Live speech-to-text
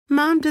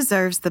Mom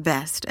deserves the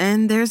best,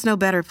 and there's no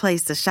better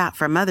place to shop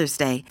for Mother's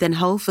Day than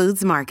Whole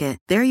Foods Market.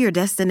 They're your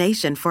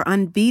destination for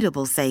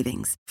unbeatable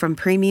savings, from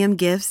premium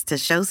gifts to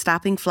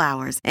show-stopping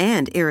flowers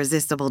and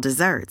irresistible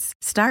desserts.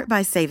 Start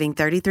by saving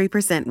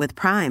 33% with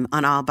Prime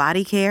on all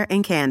body care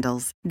and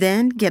candles.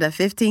 Then get a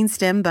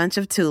 15-stem bunch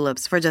of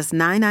tulips for just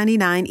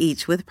 $9.99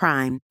 each with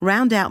Prime.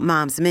 Round out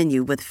Mom's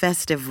menu with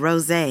festive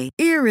rosé,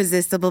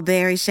 irresistible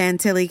berry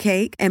chantilly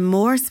cake, and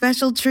more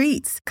special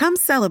treats. Come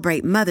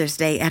celebrate Mother's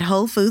Day at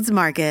Whole Foods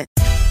Market.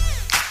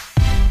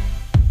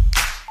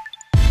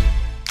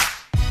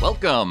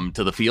 Welcome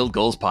to the Field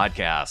Goals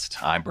Podcast.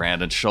 I'm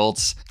Brandon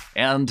Schultz,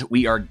 and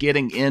we are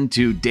getting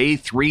into day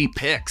 3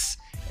 picks.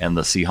 And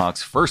the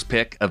Seahawks' first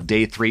pick of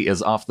day 3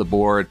 is off the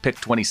board. Pick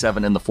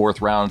 27 in the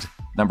 4th round,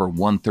 number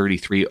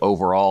 133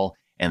 overall.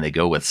 And they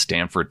go with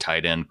Stanford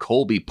tight end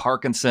Colby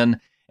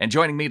Parkinson. And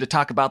joining me to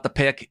talk about the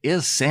pick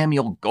is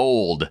Samuel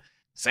Gold.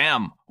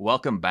 Sam,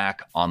 welcome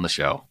back on the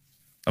show.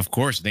 Of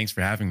course. Thanks for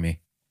having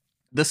me.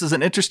 This is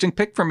an interesting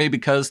pick for me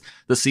because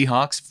the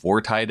Seahawks, 4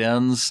 tight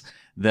ends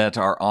that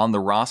are on the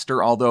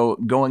roster. Although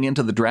going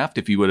into the draft,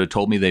 if you would have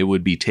told me they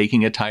would be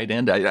taking a tight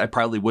end, I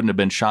probably wouldn't have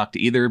been shocked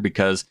either,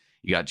 because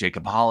you got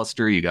Jacob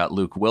Hollister, you got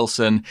Luke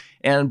Wilson,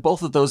 and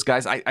both of those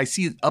guys, I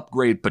see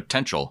upgrade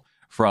potential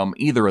from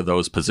either of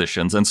those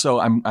positions. And so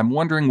I'm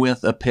wondering,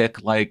 with a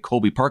pick like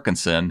Colby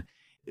Parkinson,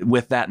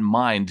 with that in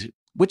mind,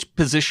 which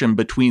position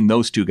between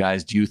those two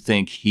guys do you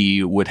think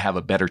he would have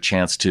a better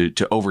chance to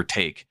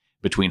overtake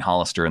between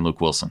Hollister and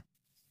Luke Wilson?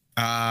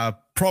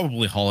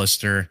 Probably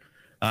Hollister.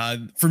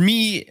 For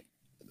me,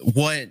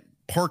 what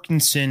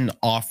Parkinson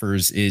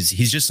offers is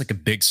he's just like a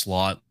big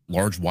slot,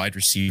 large wide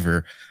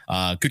receiver,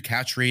 good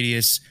catch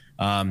radius,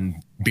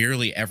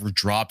 barely ever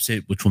drops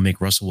it, which will make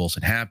Russell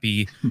Wilson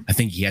happy. I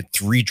think he had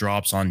 3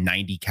 drops on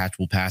 90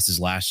 catchable passes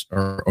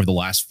over the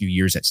last few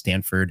years at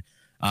Stanford.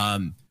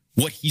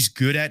 What he's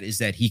good at is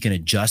that he can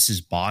adjust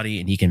his body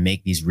and he can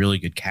make these really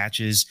good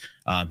catches.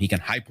 He can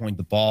high point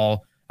the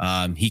ball.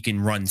 He can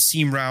run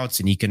seam routes,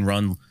 and he can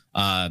run.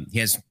 He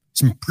has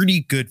some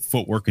pretty good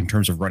footwork in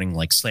terms of running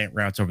like slant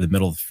routes over the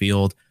middle of the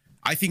field.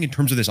 I think in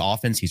terms of this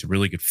offense, he's a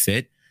really good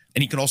fit,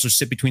 and he can also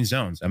sit between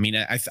zones. I mean,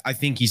 I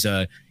think he's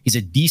a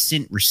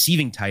decent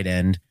receiving tight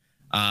end.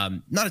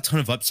 Not a ton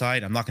of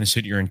upside. I'm not going to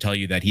sit here and tell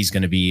you that he's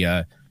going to be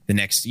the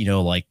next,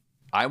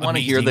 I want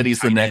to hear that he's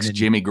the next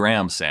Jimmy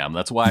Graham, Sam.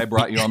 That's why I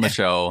brought you on the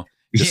show.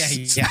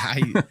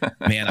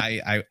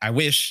 I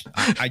wish.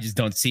 I just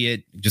don't see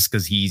it, just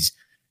because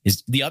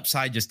the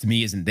upside just to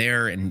me isn't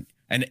there. And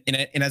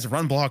as a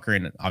run blocker,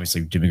 and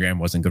obviously Jimmy Graham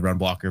wasn't a good run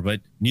blocker, but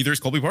neither is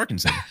Colby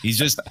Parkinson. He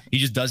just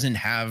doesn't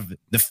have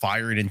the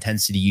fire and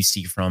intensity you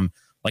see from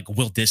like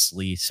Will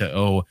Dissly.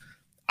 So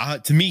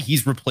to me,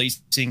 he's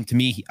replacing. To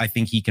me, I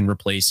think he can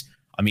replace.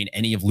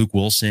 Any of Luke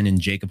Wilson and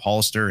Jacob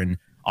Hollister. And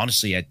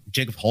honestly, at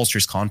Jacob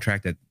Hollister's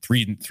contract at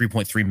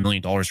 $3.3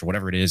 million or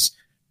whatever it is,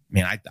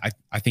 man,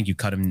 I think you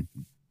cut him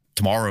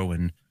tomorrow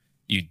and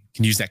you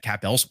can use that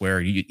cap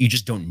elsewhere. You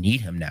just don't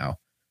need him now.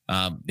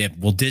 They have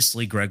Will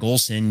Dissly, Greg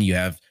Olsen, you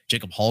have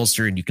Jacob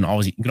Hollister, and you can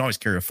always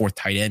carry a 4th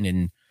tight end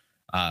in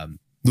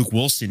Luke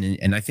Wilson,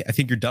 and I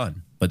think you're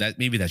done. But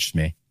maybe that's just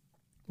me.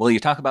 Well, you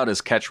talk about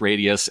his catch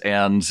radius,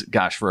 and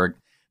gosh, for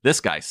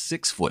this guy,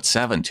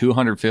 6'7",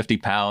 250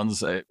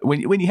 pounds.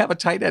 When you have a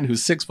tight end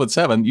who's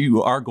 6'7",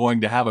 you are going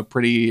to have a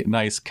pretty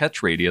nice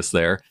catch radius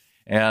there.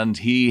 And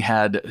he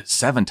had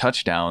 7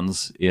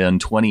 touchdowns in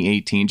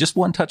 2018, just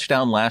 1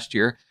 touchdown last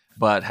year,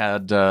 but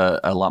had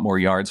a lot more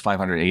yards,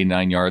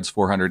 589 yards,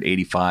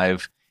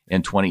 485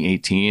 in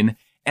 2018.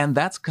 And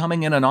that's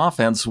coming in an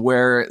offense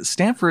where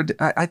Stanford,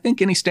 I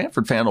think any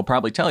Stanford fan will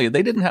probably tell you,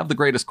 they didn't have the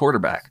greatest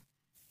quarterback.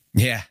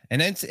 Yeah, and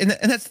that's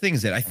the thing,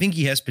 is that I think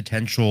he has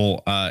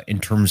potential in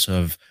terms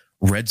of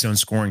red zone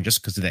scoring,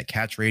 just because of that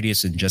catch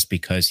radius and just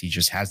because he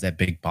just has that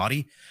big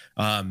body.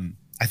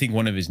 I think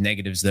one of his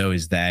negatives, though,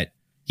 is that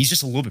he's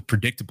just a little bit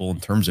predictable in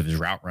terms of his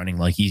route running.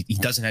 Like he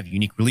doesn't have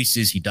unique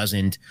releases. He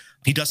doesn't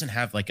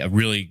have like a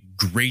really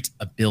great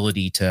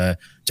ability to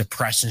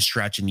press and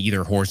stretch in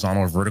either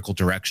horizontal or vertical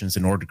directions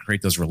in order to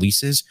create those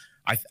releases.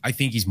 I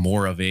think he's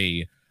more of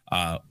a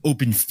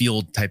open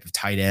field type of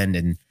tight end,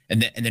 and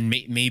then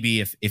maybe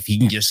if he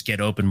can just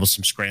get open with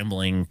some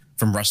scrambling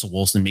from Russell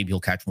Wilson, maybe he'll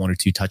catch 1 or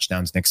 2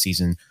 touchdowns next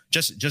season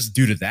just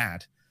due to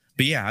that.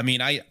 But yeah,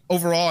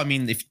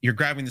 if you're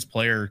grabbing this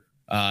player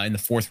in the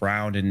 4th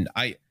round, and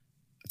I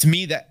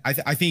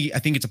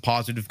think it's a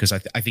positive, because I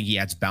think he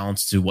adds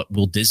balance to what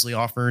Will Dissly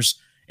offers,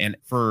 and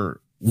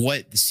for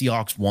what the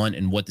Seahawks want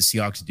and what the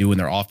Seahawks do in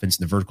their offense,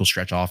 in the vertical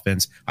stretch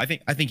offense, I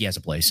think he has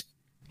a place.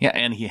 Yeah,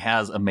 and he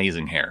has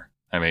amazing hair.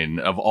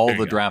 Of all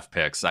the draft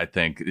picks, I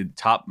think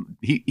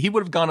he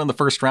would have gone in the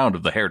 1st round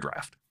of the hair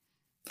draft.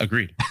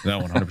 Agreed. No,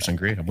 100%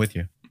 agreed. I'm with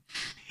you.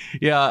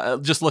 Yeah,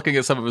 just looking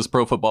at some of his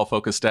Pro Football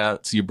Focus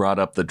stats, you brought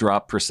up the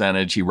drop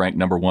percentage. He ranked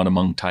number 1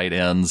 among tight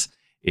ends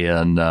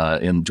in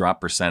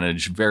drop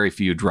percentage. Very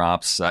few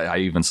drops. I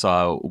even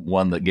saw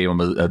one that gave him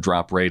a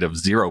drop rate of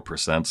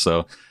 0%.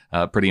 So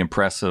pretty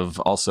impressive.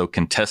 Also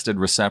contested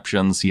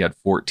receptions. He had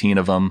 14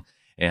 of them.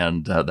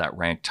 and that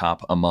ranked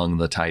top among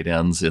the tight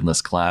ends in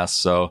this class.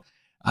 So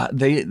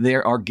they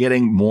are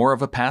getting more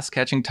of a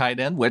pass-catching tight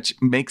end, which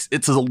makes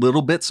it's a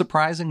little bit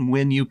surprising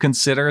when you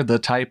consider the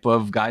type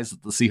of guys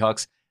that the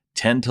Seahawks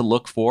tend to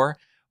look for.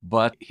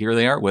 But here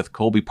they are with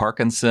Colby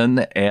Parkinson,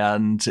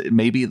 and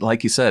maybe,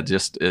 like you said,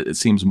 just it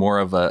seems more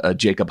of a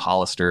Jacob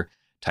Hollister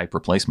type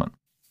replacement.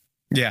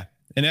 Yeah,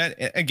 and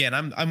again,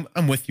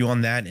 I'm with you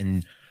on that.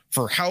 And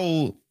for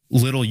how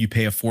little you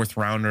pay a fourth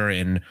rounder,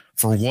 and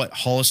for what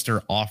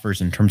Hollister offers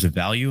in terms of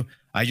value,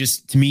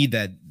 to me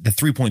that the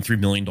 $3.3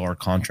 million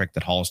contract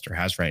that Hollister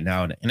has right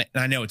now, and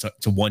I know it's a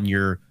 1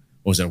 year,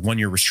 what was it, a 1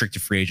 year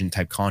restricted free agent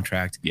type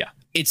contract. Yeah,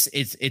 it's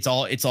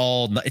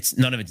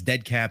none of it's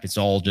dead cap. It's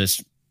all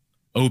just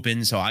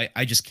open. So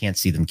I just can't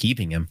see them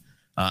keeping him.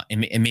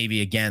 And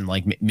maybe again,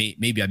 like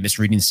maybe I'm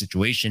misreading the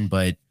situation,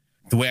 but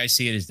the way I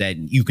see it is that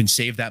you can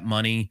save that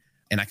money.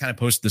 And I kind of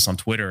posted this on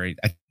Twitter.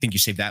 I think you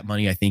save that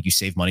money. I think you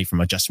save money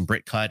from a Justin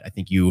Britt cut. I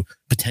think you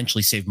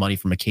potentially save money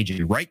from a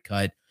KJ Wright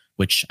cut,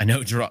 which I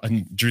know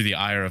drew the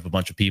ire of a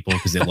bunch of people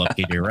because they love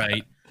KJ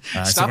Wright.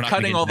 Stop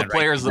cutting all the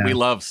players that we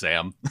love,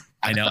 Sam.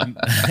 I know.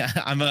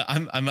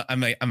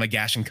 I'm a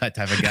gash and cut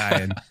type of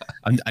guy,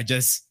 and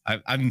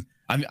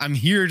I'm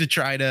here to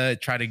try to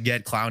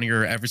get Clowney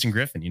or Everson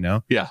Griffin.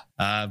 Yeah.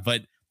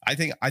 But I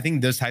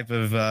think those type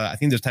of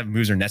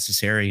moves are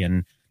necessary,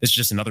 and it's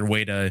just another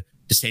way to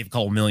save a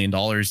couple $1 million,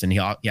 and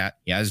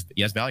he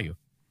has value.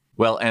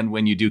 Well, and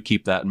when you do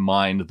keep that in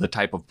mind, the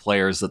type of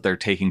players that they're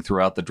taking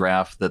throughout the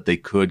draft that they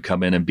could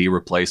come in and be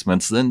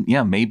replacements, then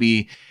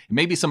maybe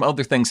some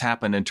other things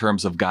happen in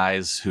terms of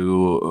guys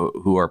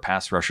who are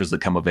pass rushers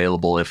that come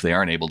available if they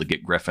aren't able to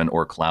get Griffin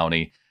or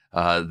Clowney.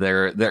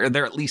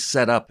 They're at least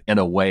set up in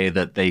a way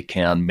that they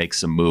can make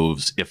some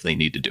moves if they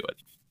need to do it.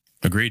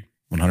 Agreed.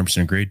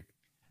 100% agreed.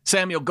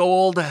 Samuel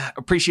Gold,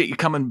 appreciate you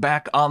coming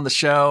back on the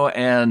show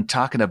and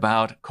talking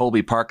about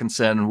Colby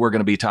Parkinson. We're going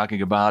to be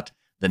talking about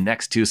the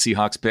next two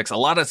Seahawks picks. A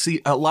lot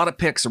of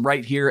picks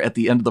right here at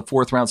the end of the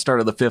fourth round, start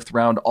of the fifth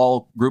round,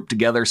 all grouped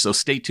together. So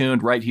stay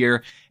tuned right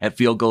here at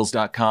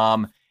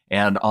fieldgoals.com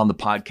and on the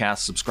podcast.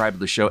 Subscribe to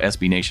the show,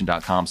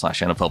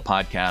 sbnation.com/NFL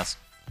podcast.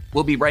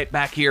 We'll be right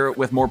back here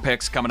with more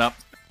picks coming up.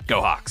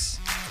 Go Hawks.